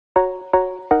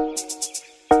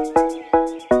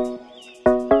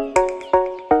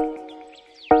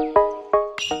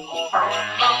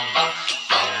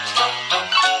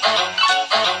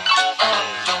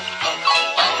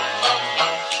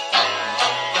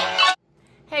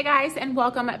Hey guys, and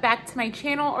welcome back to my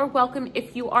channel, or welcome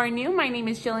if you are new. My name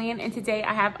is Jillian, and today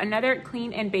I have another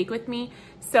clean and bake with me.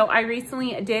 So I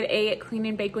recently did a clean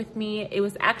and bake with me. It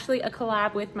was actually a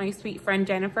collab with my sweet friend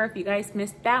Jennifer. If you guys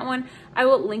missed that one, I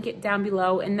will link it down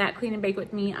below. In that clean and bake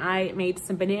with me, I made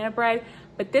some banana bread,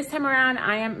 but this time around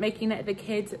I am making the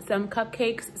kids some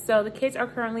cupcakes. So the kids are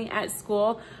currently at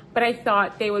school, but I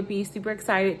thought they would be super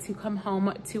excited to come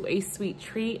home to a sweet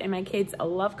treat, and my kids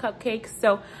love cupcakes.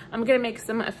 So I'm gonna make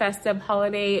some festive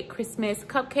holiday Christmas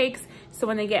cupcakes, so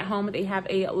when they get home they have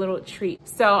a little treat.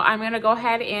 So I'm gonna go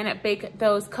ahead and bake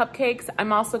those cupcakes.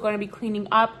 I'm also gonna be cleaning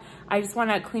up. I just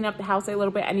wanna clean up the house a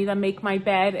little bit. I need to make my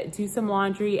bed, do some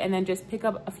laundry, and then just pick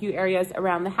up a few areas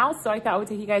around the house. So I thought I would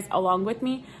take you guys along with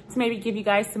me to maybe give you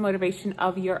guys some motivation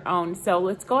of your own. So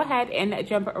let's go ahead and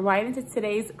jump right into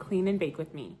today's clean and bake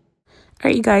with me. All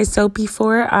right, you guys, so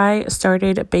before I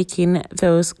started baking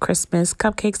those Christmas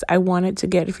cupcakes, I wanted to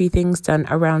get a few things done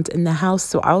around in the house.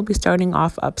 So I'll be starting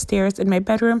off upstairs in my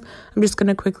bedroom. I'm just going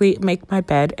to quickly make my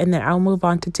bed, and then I'll move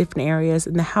on to different areas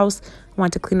in the house. I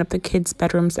want to clean up the kids'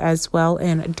 bedrooms as well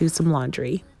and do some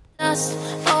laundry.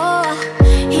 Oh,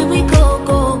 here we go,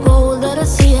 go, go, let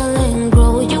us heal and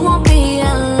grow. You won't be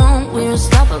alone, we're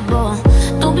unstoppable.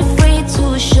 Don't be afraid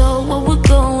to show what we're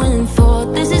going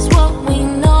for. This is what we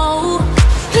know.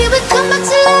 Here we come back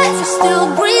to life, we're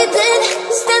still breathing.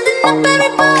 Standing up,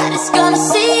 everybody's gonna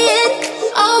see it.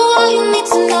 Oh, all you need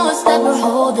to know is that we're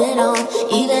holding on.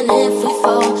 Even if we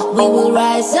fall, we will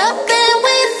rise up and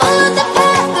we follow the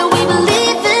path that we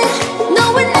believe in.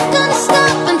 No, we're not gonna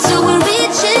stop until we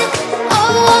reach it.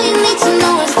 Oh, all you need to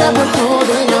know is that we're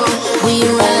holding on. We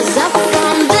rise up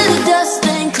from the dust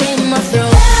and claim our throne.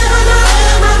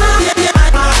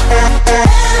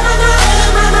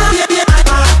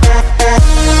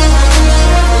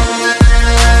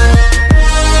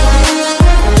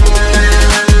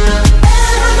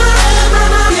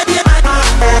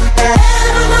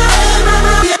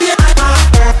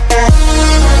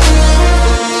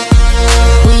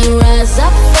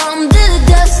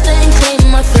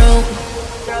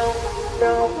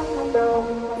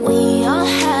 We all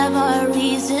have our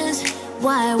reasons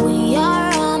why we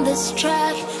are on this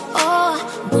track. Oh,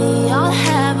 we all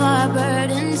have our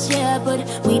burdens, yeah, but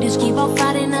we just keep on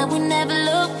fighting and we never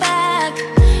look back.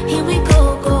 Here we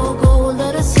go, go, go,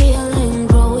 let us heal and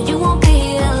grow. You won't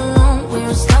be alone, we're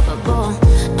unstoppable.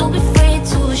 Don't be afraid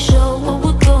to show what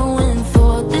we're going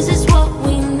for. This is what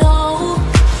we know.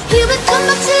 Here we come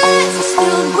back to life, we're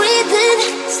still breathing.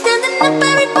 Standing up,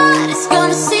 everybody's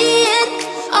gonna see it.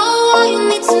 All you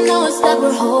need to know is that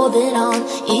we're holding on.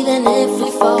 Even if we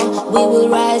fall, we will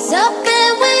rise up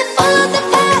and we follow the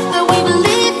path that we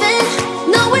believe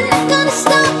in. No, we're not gonna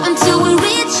stop until we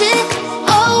reach it.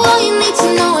 All you need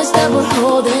to know is that we're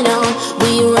holding on.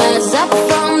 We rise up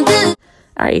from the...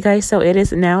 Alright, you guys, so it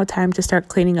is now time to start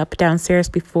cleaning up downstairs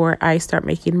before I start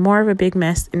making more of a big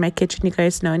mess in my kitchen. You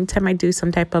guys know anytime I do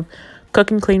some type of cook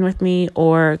and clean with me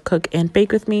or cook and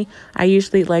bake with me, I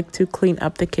usually like to clean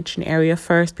up the kitchen area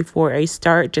first before I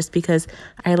start, just because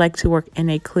I like to work in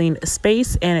a clean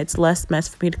space and it's less mess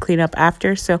for me to clean up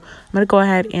after. So I'm going to go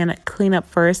ahead and clean up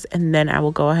first, and then I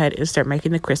will go ahead and start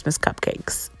making the Christmas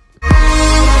cupcakes.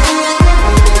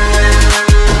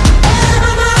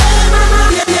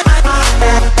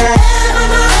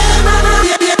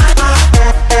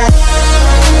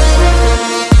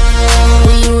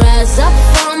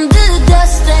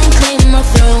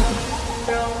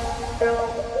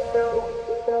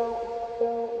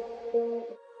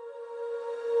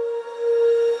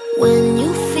 When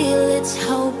you feel it's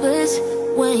hopeless,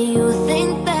 when you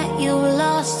think that you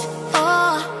lost,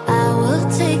 oh, I will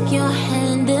take your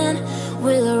hand and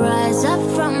we'll rise up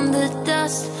from the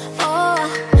dust. Oh,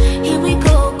 here we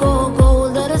go, go, go,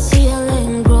 let us heal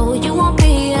and grow. You won't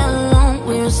be alone,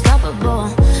 we're unstoppable.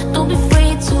 Don't be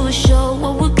afraid to show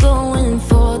what we're going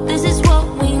for. This is what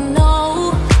we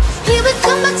know. Here we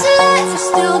come back to life, we're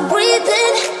still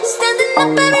breathing. Standing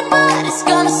up, everybody's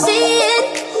gonna see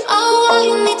it. All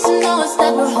you need to know is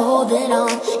that we're holding on.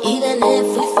 Even if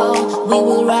we fall, we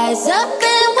will rise up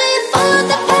and we follow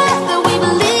the path that we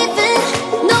believe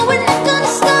in. No, we're not gonna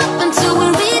stop until we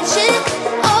reach it.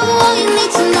 All you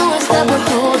need to know is that we're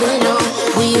holding on.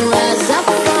 We rise up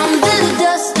from the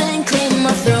dust and claim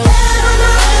our throne.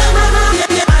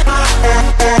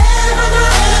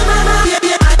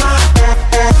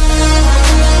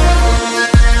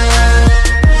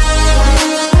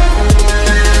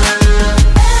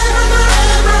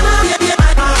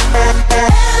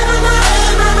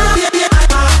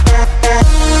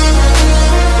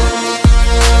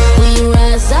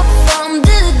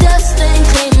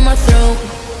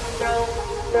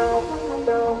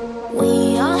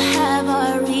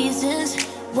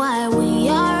 why we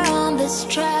are on this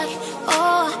track.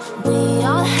 Oh, we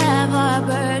all have our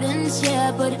burdens,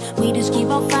 yeah, but we just keep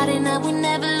on fighting and we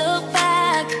never look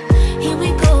back. Here we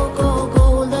go, go, go,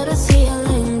 let us heal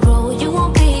and grow. You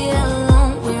won't be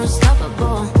alone, we're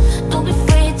unstoppable. Don't be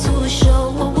afraid to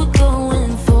show what we're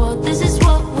going for. This is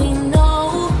what we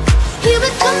know. Here we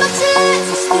come back to life,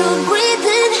 we're still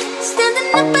breathing. Standing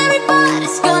up,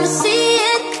 everybody's gonna see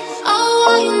it. Oh,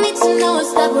 all you need to know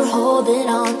is that we're holding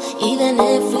on. Even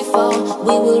if we fall,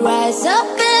 we will rise up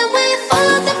and we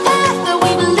follow the path that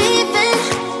we believe in.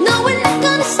 No, we're not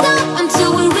gonna stop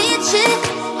until we reach it.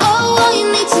 Oh, all you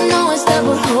need to know is that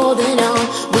we're holding on.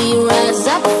 We rise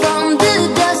up from the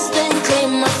dust and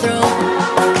claim our throne.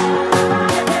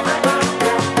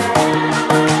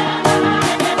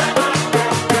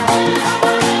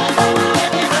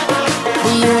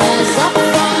 We rise up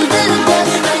from the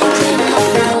dust and claim our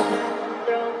throne.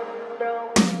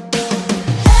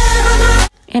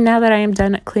 And now that I am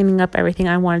done cleaning up everything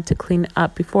I wanted to clean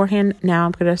up beforehand, now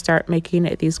I'm going to start making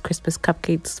these Christmas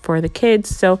cupcakes for the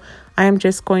kids. So I am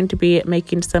just going to be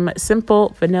making some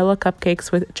simple vanilla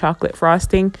cupcakes with chocolate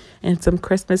frosting and some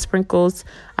Christmas sprinkles.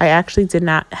 I actually did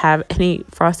not have any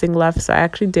frosting left, so I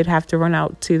actually did have to run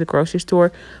out to the grocery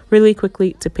store really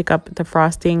quickly to pick up the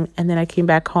frosting. And then I came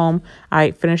back home,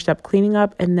 I finished up cleaning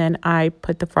up, and then I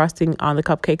put the frosting on the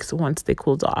cupcakes once they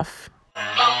cooled off.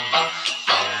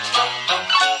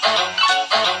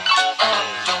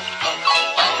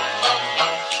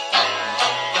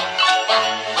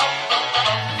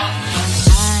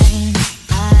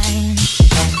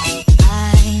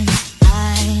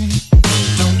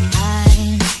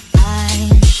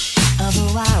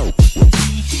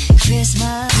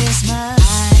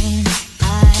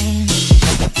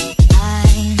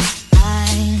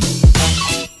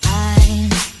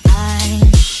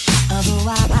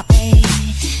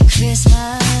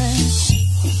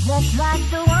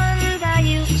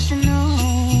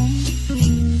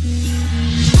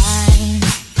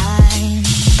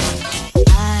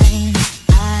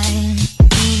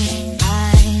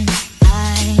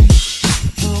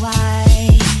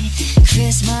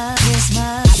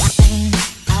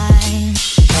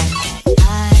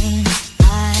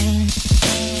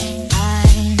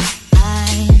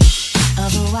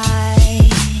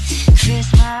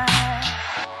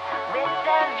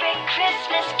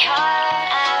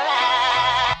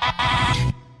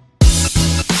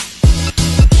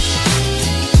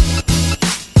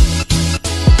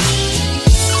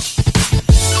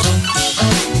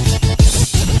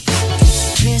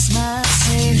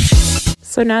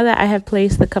 So now that I have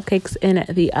placed the cupcakes in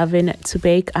the oven to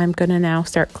bake, I'm going to now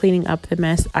start cleaning up the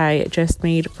mess I just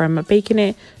made from baking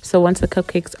it. So once the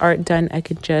cupcakes are done, I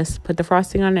can just put the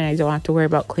frosting on and I don't have to worry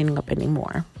about cleaning up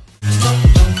anymore.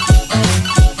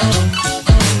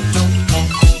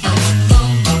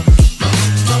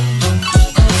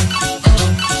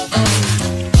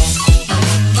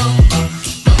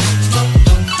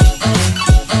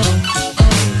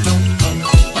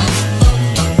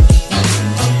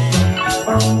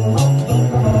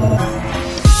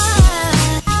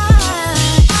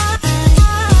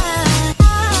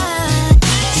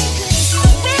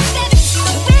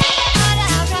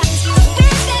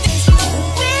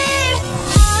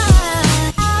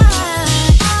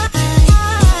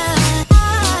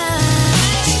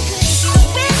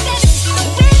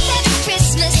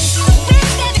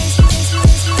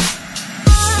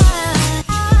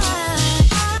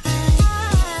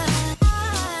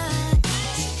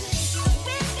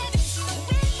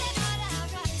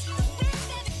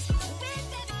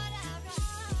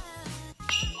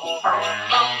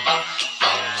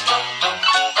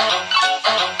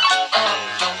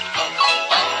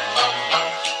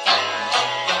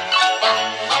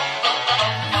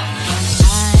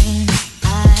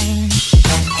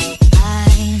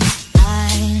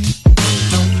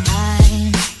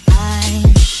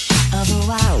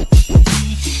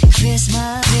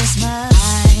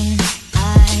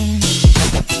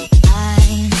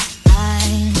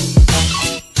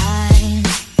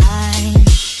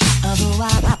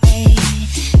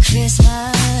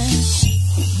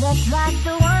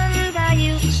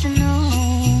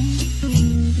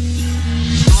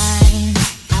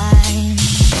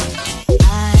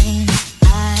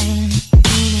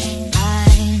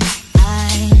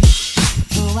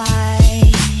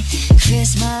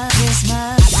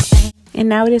 And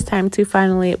now it is time to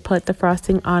finally put the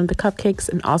frosting on the cupcakes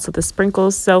and also the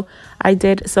sprinkles. So I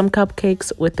did some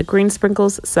cupcakes with the green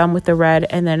sprinkles, some with the red,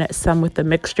 and then some with the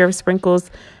mixture of sprinkles.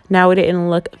 Now it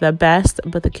didn't look the best,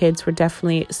 but the kids were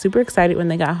definitely super excited when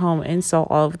they got home and saw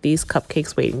all of these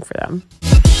cupcakes waiting for them.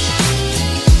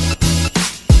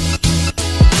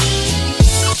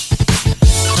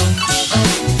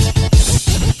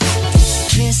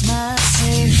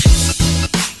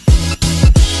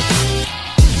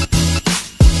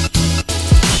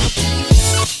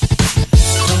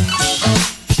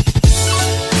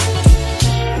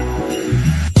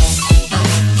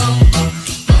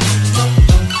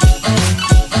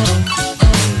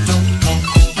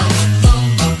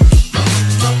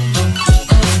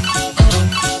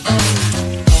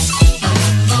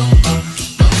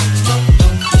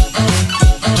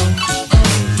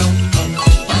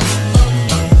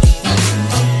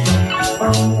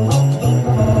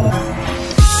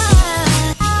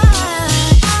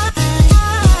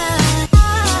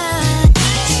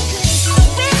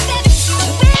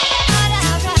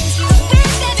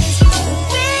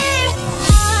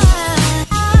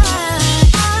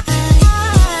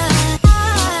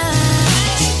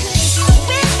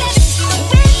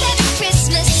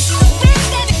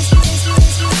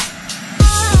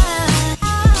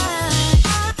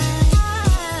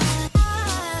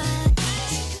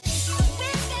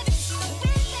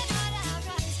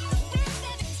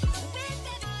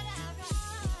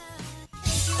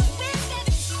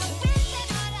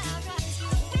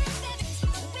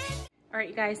 Alright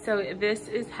you guys, so this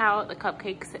is how the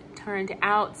cupcakes turned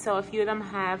out. So a few of them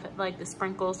have like the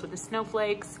sprinkles with the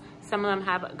snowflakes. Some of them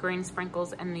have green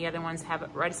sprinkles and the other ones have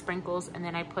red sprinkles. And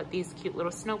then I put these cute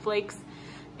little snowflakes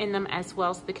in them as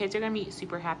well. So the kids are gonna be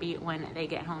super happy when they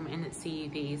get home and see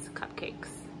these cupcakes.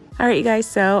 Alright you guys,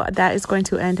 so that is going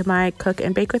to end my cook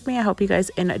and bake with me. I hope you guys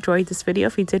enjoyed this video.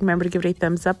 If you did, remember to give it a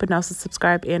thumbs up and also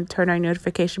subscribe and turn on your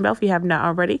notification bell if you have not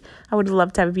already. I would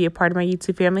love to have you be a part of my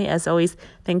YouTube family. As always,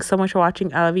 thanks so much for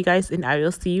watching. I love you guys and I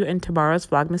will see you in tomorrow's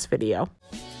Vlogmas video.